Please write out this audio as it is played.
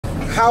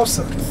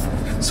houses.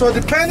 So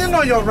depending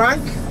on your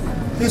rank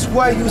is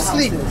where you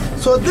sleep.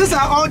 So these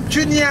are all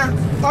junior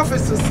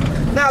officers.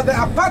 Now the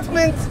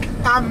apartments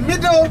are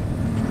middle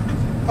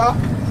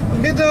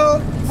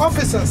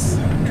officers.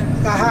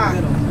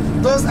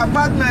 Those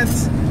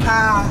apartments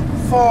are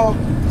for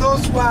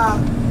those who are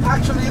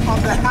actually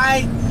on the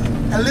high,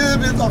 a little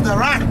bit of the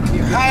rank,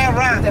 higher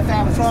rank,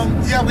 from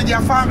with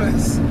their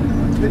families,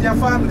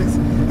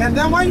 And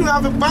then when you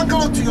have a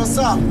bungalow to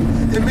yourself,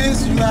 it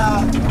means you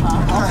are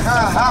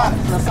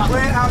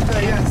way out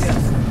there. Yes.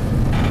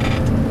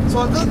 So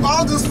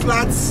all those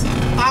flats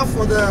are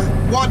for the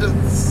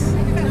wardens.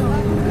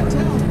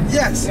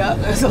 Yes. Yeah,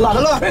 there's a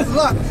lot.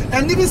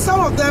 And even some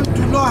of them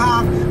do not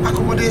have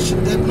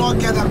accommodation. They do not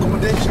get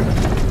accommodation.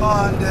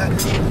 On the,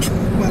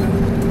 well,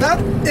 that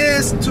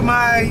is to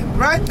my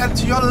right, and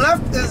to your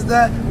left is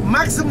the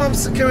maximum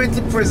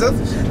security prison.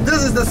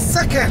 This is the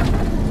second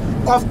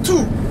of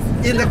two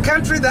in the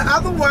country. The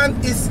other one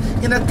is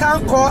in a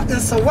town called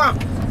Nsawam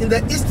in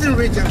the eastern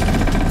region.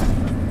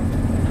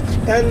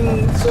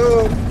 And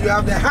so you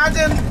have the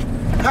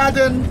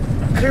hardened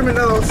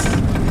criminals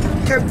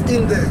kept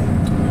in there.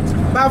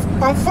 But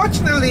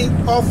unfortunately,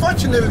 or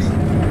fortunately,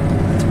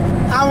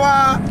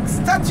 our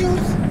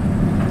statutes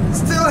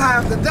still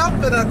have the death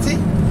penalty,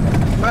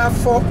 but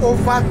for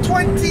over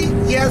 20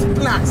 years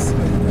plus,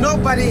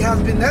 nobody has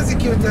been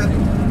executed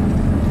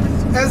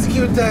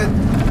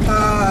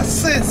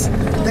since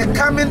the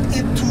coming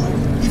into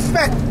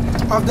effect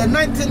of the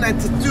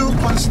 1992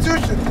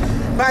 Constitution.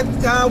 But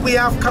we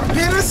have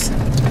campaigners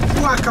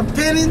who are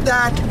campaigning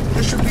that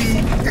they should be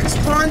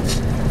expunged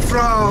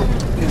from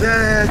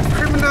the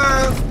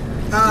criminal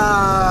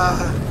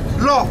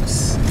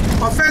laws,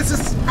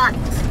 Offences Act.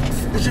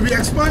 It should be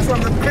expunged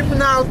from the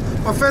Criminal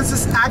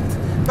Offences Act,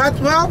 but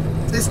well,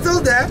 it's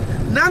still there.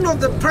 None of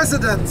the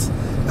presidents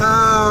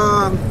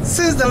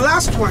since the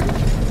last one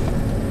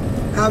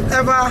have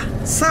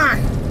ever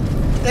signed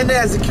any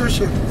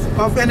execution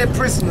of any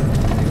prisoner.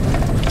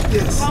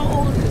 Yes. How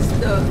old is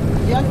the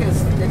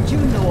youngest that you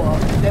know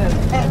of that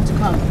had to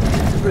come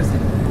to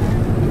prison?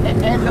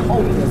 And the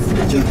oldest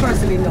that you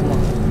personally know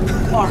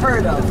of or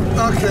heard of?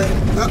 Okay.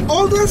 The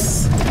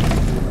oldest,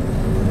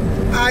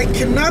 I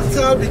cannot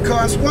tell,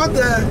 because what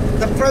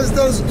the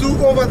presidents do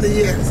over the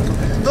years.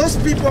 Those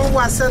people who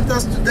are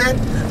sentenced to death,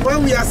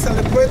 when we are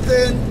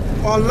celebrating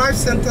our life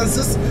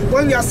sentences,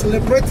 when we are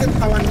celebrating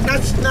our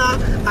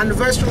national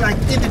anniversary like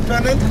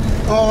Independence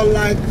or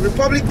like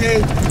Republic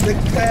Day,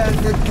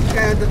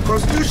 the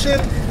Constitution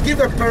give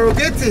a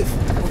prerogative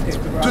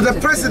to the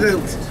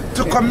president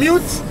to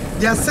commute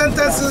their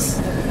sentences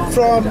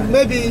from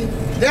maybe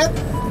death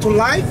to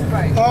life,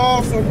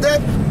 or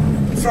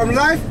from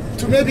life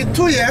to maybe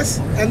 2 years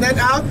and then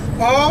out,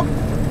 or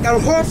a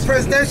whole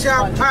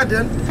presidential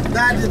pardon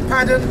that is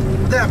pardon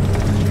them.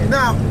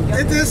 Now,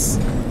 it is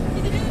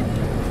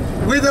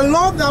with the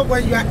law that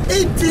when you are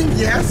 18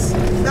 years,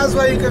 that's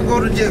why you can go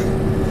to jail.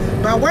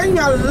 But when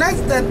you are less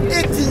than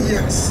 18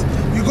 years,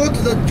 you go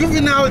to the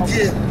juvenile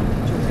jail.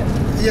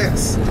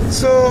 Yes.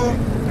 So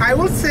I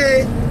would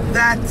say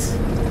that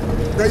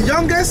the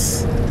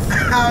youngest,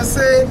 I would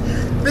say,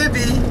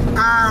 maybe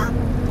are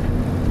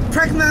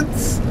pregnant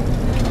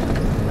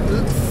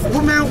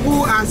women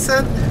who are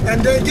sent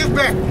and they give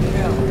birth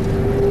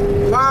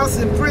whilst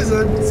in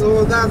prison.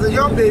 So that's a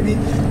young baby,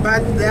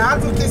 but the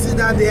advocacy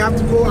that they have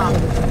to go out.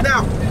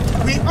 Now,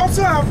 we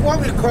also have what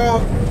we call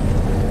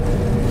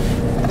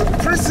the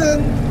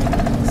prison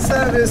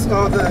service,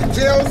 or the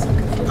jails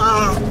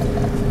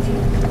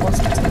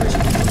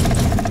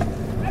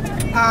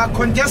are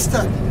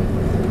congested.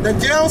 The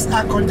jails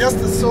are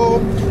congested. So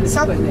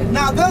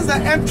now there's the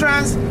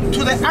entrance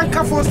to the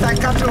Ankafo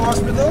Psychiatric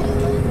Hospital,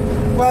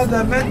 where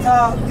the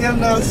mental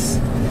illness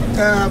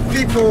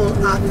people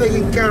are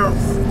taken care of.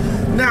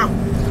 Now,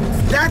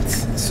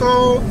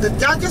 so the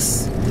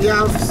judges, they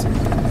have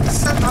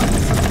set up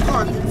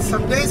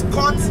some days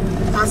courts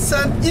are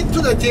sent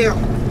into the jail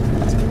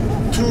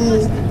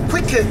to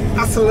quicken,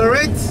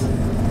 accelerate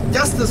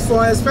justice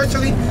for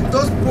especially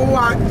those who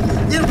are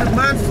in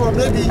remand for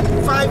maybe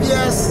 5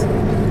 years,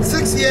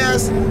 6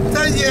 years,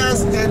 10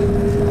 years,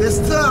 and they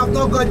still have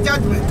not got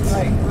judgment.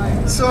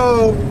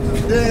 So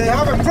they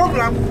have a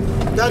program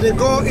that they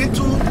go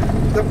into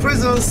the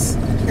prisons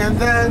and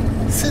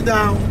then sit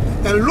down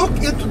and look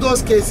into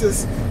those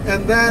cases,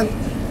 and then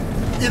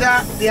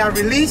either they are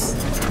released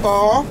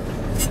or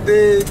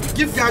they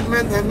give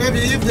judgment, and maybe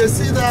if they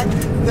see that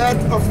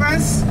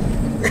offense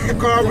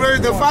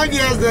corroborate with the 5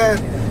 years, then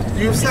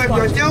you serve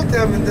your jail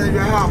term and then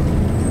you're out.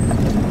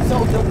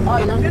 So the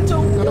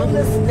mental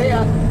illness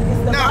there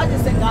is the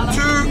largest in Ghana?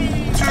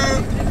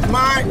 To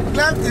my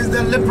left is the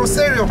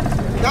leprosarium.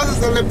 That is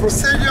the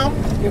leprosarium.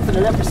 Yeah, for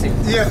the leprosy?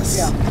 Yes.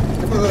 Yeah.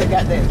 They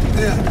got that.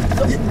 Yeah.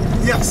 So,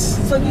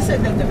 yes. So you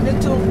said that the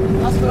mental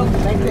hospital,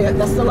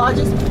 that's the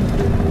largest?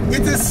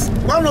 It is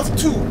one of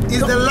two.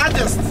 It's the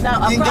largest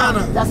in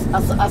Ghana. That's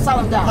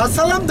Asylum Down.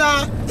 Asylum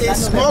Down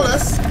is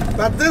smallest,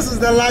 but this is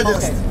the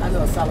largest. Okay, I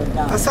know Asylum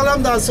Down.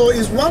 Asylum Down, so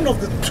it's one of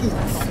the two.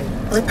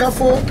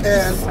 Ankafo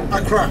and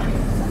Accra.